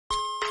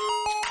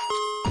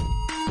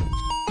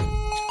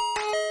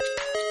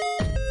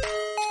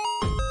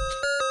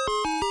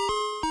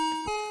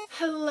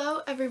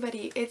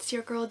everybody, it's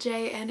your girl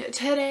Jay, and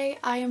today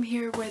I am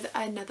here with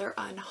another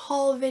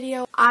unhaul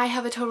video. I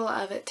have a total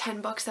of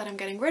 10 books that I'm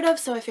getting rid of,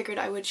 so I figured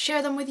I would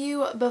share them with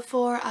you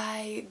before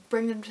I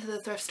bring them to the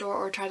thrift store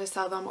or try to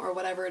sell them or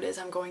whatever it is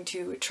I'm going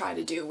to try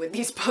to do with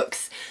these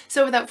books.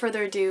 So without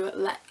further ado,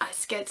 let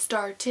us get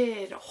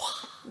started.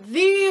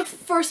 The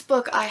first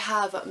book I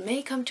have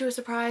may come to a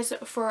surprise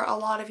for a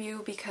lot of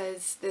you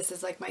because this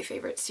is like my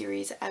favorite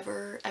series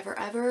ever,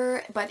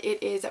 but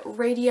it is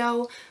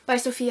Radio by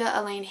Sophia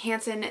Elaine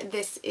Hansen.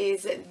 This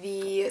is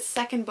the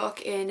second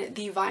book in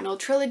the Vinyl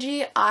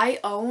trilogy. I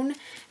own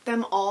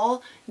them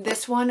all.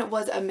 This one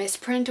was a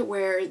misprint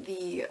where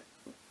the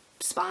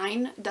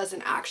spine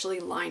doesn't actually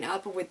line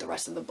up with the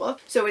rest of the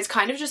book, so it's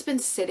kind of just been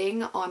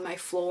sitting on my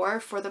floor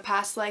for the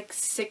past like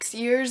 6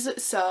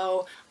 years,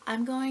 so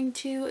I'm going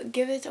to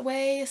give it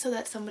away so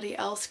that somebody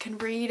else can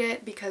read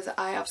it because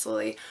I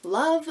absolutely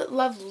love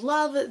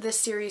this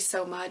series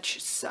so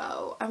much.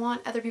 So I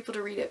want other people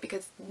to read it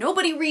because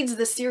nobody reads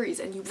this series,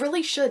 and you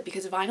really should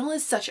because Vinyl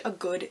is such a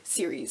good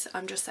series.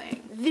 I'm just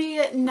saying.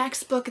 The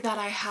next book that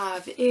I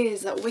have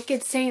is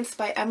Wicked Saints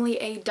by Emily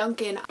A.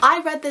 Duncan.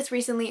 I read this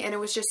recently and it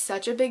was just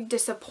such a big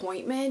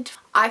disappointment.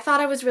 I thought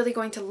I was really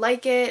going to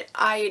like it.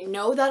 I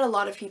know that a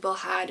lot of people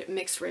had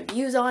mixed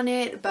reviews on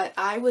it, but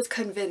I was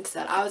convinced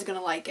that I was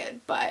gonna like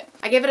it. But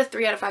I gave it a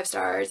 3 out of 5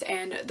 stars,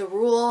 and the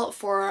rule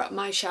for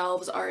my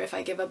shelves are if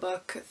I give a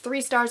book 3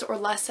 stars or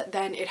less,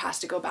 then it has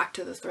to go back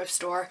to the thrift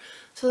store.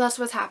 So that's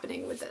what's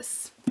happening with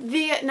this.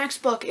 The next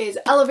book is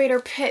Elevator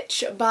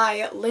Pitch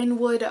by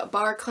Linwood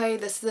Barclay.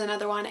 This is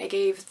another one I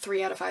gave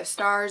 3 out of 5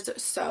 stars,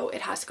 so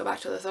it has to go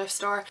back to the thrift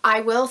store.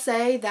 I will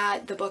say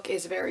that the book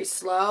is very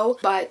slow,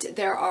 but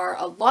there are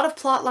a lot of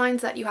plot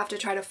lines that you have to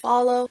try to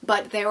follow,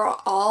 but they are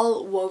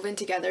all woven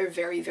together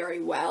very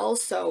well.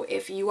 So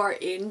if you are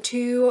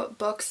into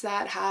books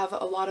that have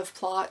a lot of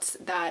plots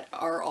that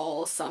are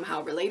all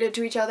somehow related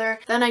to each other,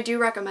 then I do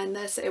recommend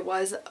this. It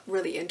was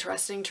really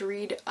interesting to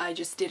read. I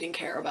just didn't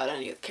care about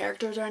any of the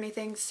characters or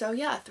anything. So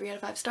yeah, 3 out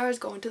of 5 stars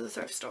going to the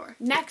thrift store.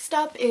 Next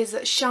up is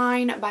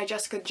Shine by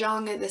Jessica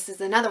Jung. This is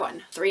another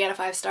one. 3 out of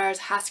 5 stars,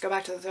 has to go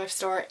back to the thrift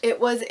store. It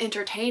was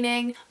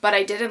entertaining, but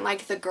I didn't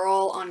like the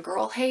girl on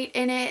girl hate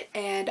in it,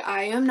 and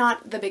I am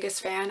not the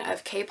biggest fan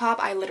of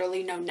K-pop. I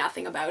literally know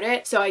nothing about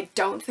it, so I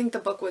don't think the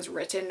book was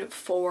written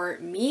for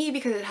me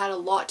because it had a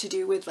lot to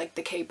do with like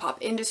the K-pop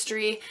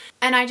industry,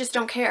 and I just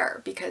don't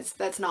care because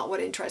that's not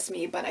what interests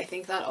me. But I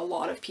think that a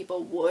lot of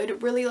people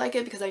would really like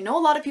it because I know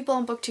a lot of people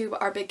on BookTube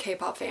are big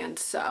K-pop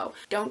fans, so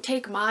don't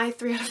take my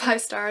 3 out of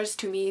 5 stars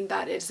to mean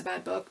that it's a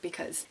bad book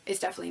because it's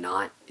definitely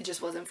not. It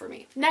just wasn't for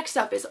me. Next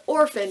up is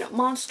Orphan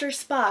Monster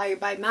Spy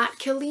by Matt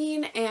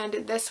Killeen,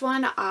 and this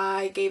one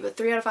I gave a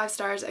 3 out of 5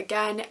 stars.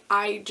 Again,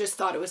 I just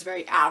thought it was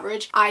very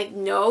average. I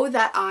know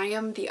that I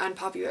am the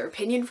unpopular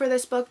opinion for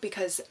this book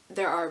because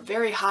there are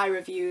very high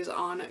reviews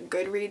on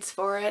Goodreads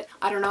for it.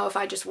 I don't know if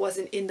I just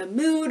wasn't in the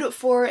mood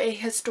for a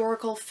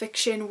historical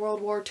fiction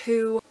World War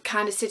II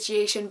kind of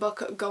situation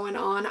book going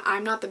on.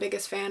 I'm not the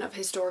biggest fan of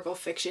historical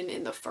fiction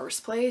in the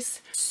first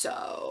place,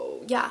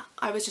 so yeah,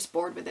 I was just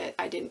bored with it.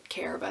 I didn't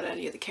care about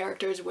any of the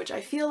characters, which I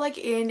feel like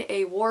in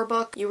a war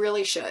book you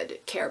really should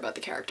care about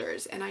the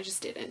characters, and I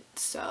just didn't,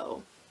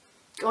 so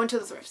going to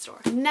the thrift store.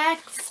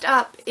 Next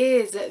up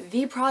is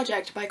The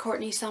Project by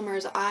Courtney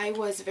Summers. I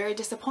was very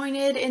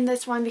disappointed in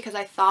this one because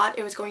I thought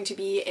it was going to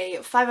be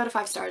a 5 out of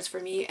 5 stars for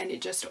me, and it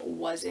just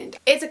wasn't.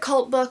 It's a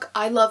cult book.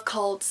 I love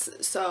cults,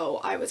 so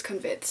I was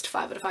convinced.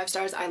 5 out of 5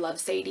 stars. I love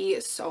Sadie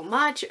so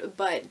much,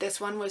 but this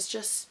one was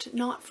just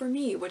not for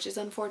me, which is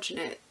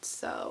unfortunate,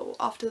 so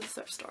off to the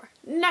thrift store.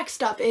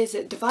 Next up is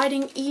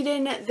Dividing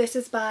Eden. This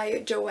is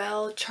by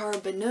Joelle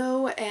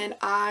Charbonneau, and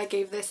I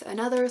gave this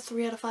another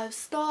 3 out of 5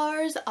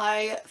 stars.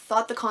 I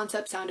thought the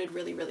concept sounded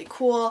really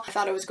cool. I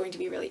thought it was going to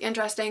be really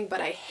interesting,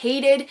 but I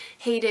hated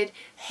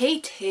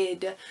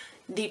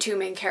the 2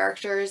 main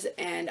characters,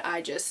 and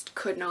I just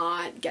could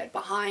not get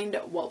behind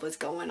what was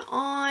going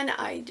on.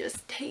 I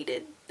just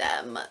hated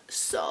them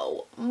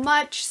so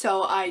much,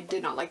 so I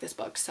did not like this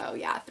book. So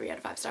yeah, 3 out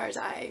of 5 stars.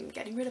 I'm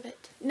getting rid of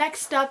it.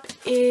 Next up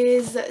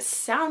is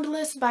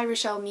Soundless by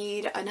Rochelle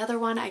Mead. Another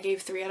one I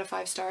gave 3 out of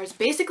 5 stars.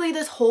 Basically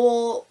this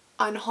whole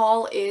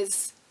unhaul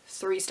is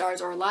 3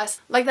 stars or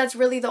less. Like, that's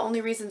really the only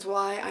reasons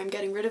why I'm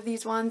getting rid of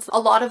these ones. A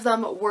lot of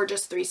them were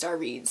just 3-star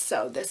reads,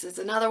 so this is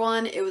another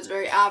one. It was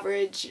very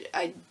average.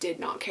 I did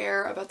not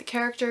care about the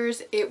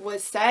characters. It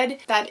was said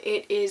that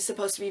it is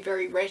supposed to be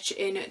very rich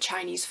in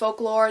Chinese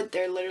folklore.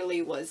 There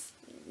literally was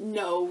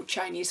no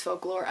Chinese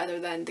folklore other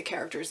than the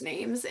characters'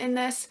 names in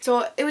this,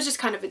 so it was just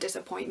kind of a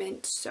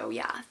disappointment. So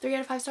yeah, 3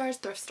 out of 5 stars,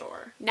 thrift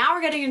store. Now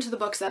we're getting into the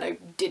books that I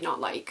did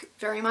not like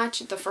very much.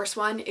 The first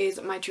one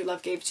is My True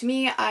Love Gave to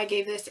Me. I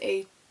gave this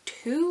a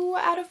 2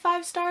 out of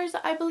 5 stars,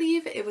 I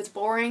believe. It was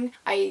boring.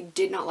 I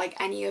did not like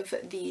any of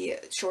the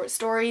short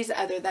stories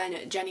other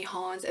than Jenny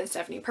Hans and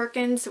Stephanie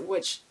Perkins,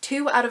 which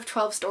 2 out of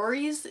 12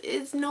 stories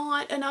is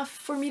not enough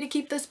for me to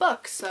keep this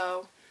book,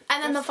 so.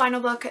 And then the final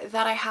book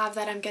that I have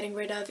that I'm getting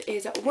rid of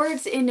is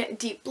Words in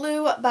Deep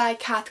Blue by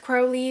Kath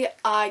Crowley.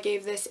 I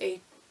gave this a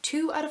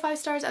 2 out of 5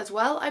 stars as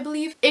well, I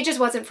believe. It just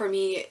wasn't for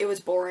me. It was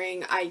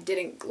boring. I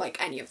didn't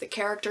like any of the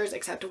characters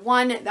except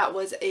one that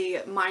was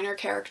a minor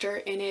character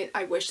in it.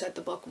 I wish that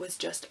the book was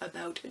just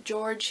about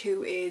George,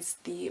 who is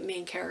the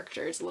main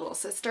character's little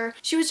sister.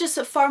 She was just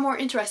far more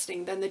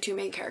interesting than the 2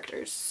 main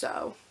characters,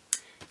 so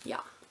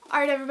yeah.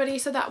 Alright everybody,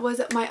 so that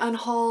was my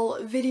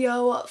unhaul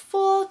video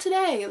for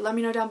today. Let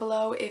me know down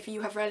below if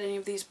you have read any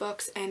of these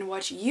books and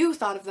what you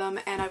thought of them,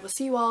 and I will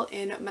see you all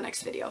in my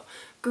next video.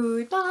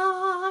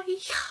 Goodbye!